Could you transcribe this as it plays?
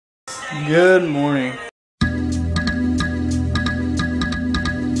Good morning.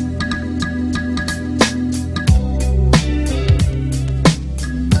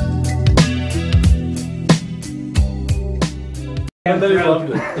 And then he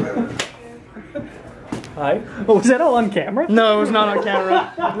loved it. Hi. Oh, was that all on camera? No, it was not on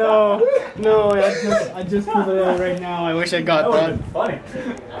camera. No, I just pulled it out right now. I wish I got that. Funny.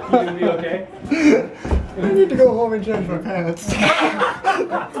 You gonna be okay? I need to go home and change my pants.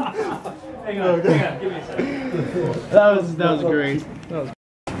 Hang on, give me a second. That was great.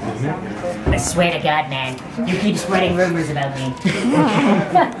 I swear to God, man, you keep spreading rumors about me.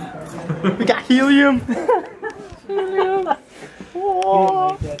 We got helium.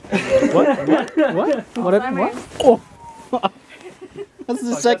 What? Oh. That's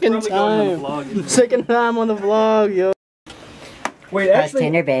the second time. Second time on the vlog, yo. Wait, How's actually,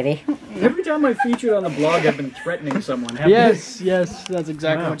 Tinder, baby? every time I featured on the blog, I've been threatening someone. Yes, that's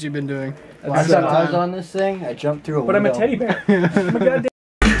exactly what you've been doing. Last time I was on this thing, I jumped through a But I'm window. a teddy bear. I'm a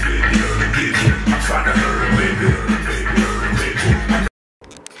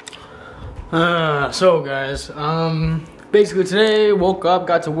goddamn. So guys, basically today woke up,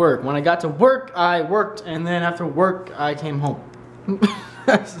 got to work. When I got to work, I worked, and then after work, I came home.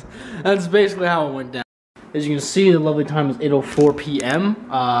 that's basically how it went down. As you can see, the lovely time is 8:04 p.m.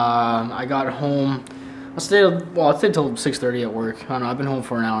 I got home. I stayed till 6:30 at work. I don't know. I've been home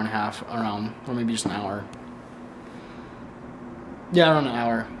for an hour and a half, around, or maybe just an hour. Yeah, around an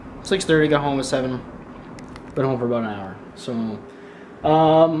hour. 6:30. Got home at 7. Been home for about an hour. So,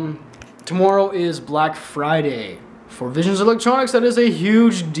 tomorrow is Black Friday. For Visions Electronics, that is a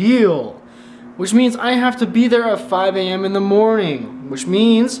huge deal. Which means I have to be there at 5 a.m. in the morning. Which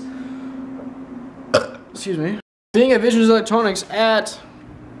means, excuse me, being at Visions Electronics at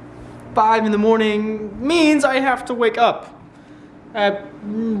 5 in the morning means I have to wake up at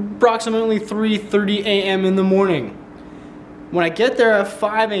approximately 3:30 a.m. in the morning. When I get there at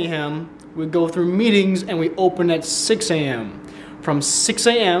 5 a.m., we go through meetings and we open at 6 a.m. From 6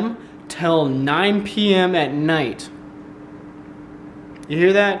 a.m. till 9 p.m. at night. You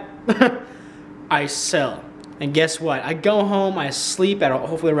hear that? I sell. And guess what? I go home, I sleep at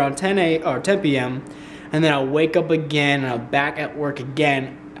hopefully around 10 p.m. and then I'll wake up again and I'm back at work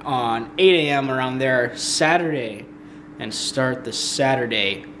again on 8 a.m. around there Saturday and start the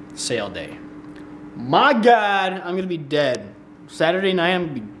Saturday sale day. My God, I'm gonna be dead. Saturday night, I'm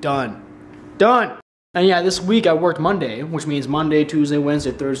gonna be done. Done! And yeah, this week I worked Monday, which means Monday, Tuesday,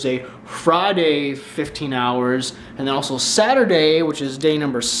 Wednesday, Thursday, Friday, 15 hours, and then also Saturday, which is day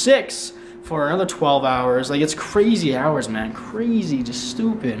number 6, for another 12 hours. Like, it's crazy hours, man. Crazy, just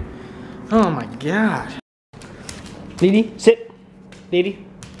stupid. Oh my God. Lady, sit. Lady.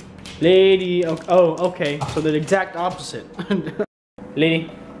 Lady, oh, okay, so the exact opposite. Lady,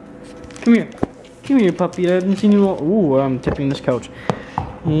 come here. Come here, puppy. I haven't seen you all. Ooh, I'm tipping this couch.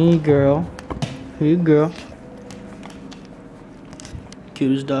 Hey, girl. Hey, girl.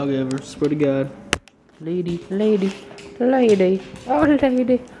 Cutest dog ever, swear to God. Lady, lady, lady. Oh,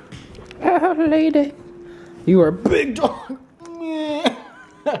 lady. Oh, lady. You are a big dog.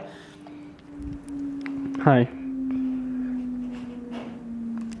 Hi.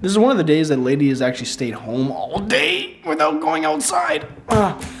 This is one of the days that Lady has actually stayed home all day without going outside.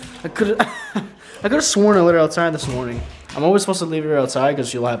 I could have sworn I let her outside this morning. I'm always supposed to leave her outside because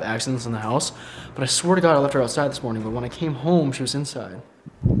she'll have accidents in the house. But I swear to God I left her outside this morning. But when I came home, she was inside.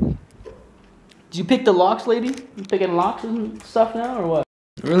 Did you pick the locks, Lady? You picking locks and stuff now, or what?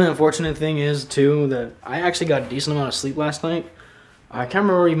 The really unfortunate thing is, too, that I actually got a decent amount of sleep last night. I can't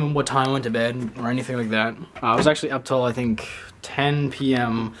remember even what time I went to bed or anything like that. I was actually up till, I think, 10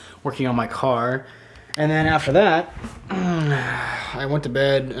 p.m. working on my car. And then after that, I went to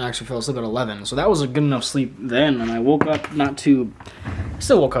bed and actually fell asleep at 11. So that was a good enough sleep then. And I woke up I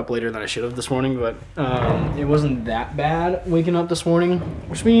still woke up later than I should have this morning, but it wasn't that bad waking up this morning.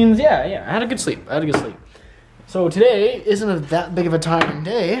 Which means, yeah, I had a good sleep. So today isn't that big of a tiring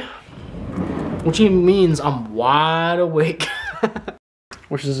day, which means I'm wide awake.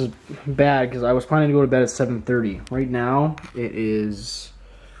 Which is bad because I was planning to go to bed at 7:30. Right now, it is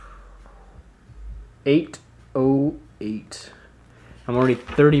 8:08. I'm already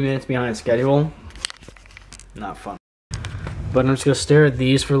 30 minutes behind schedule. Not fun. But I'm just gonna stare at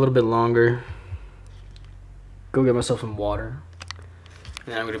these for a little bit longer. Go get myself some water.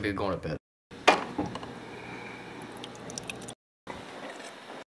 And then I'm gonna be going to bed.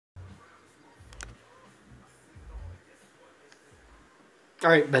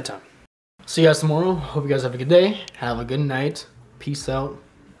 Alright, bedtime. See you guys tomorrow. Hope you guys have a good day. Have a good night. Peace out.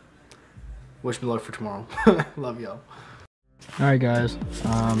 Wish me luck for tomorrow. Love y'all. Alright guys,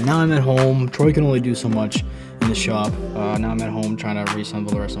 now I'm at home. Troy can only do so much in the shop. Now I'm at home trying to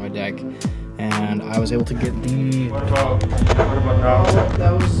reassemble the rest of my deck. And I was able to get the... What about now?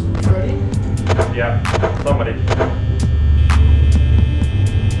 That was ready? Yeah, somebody.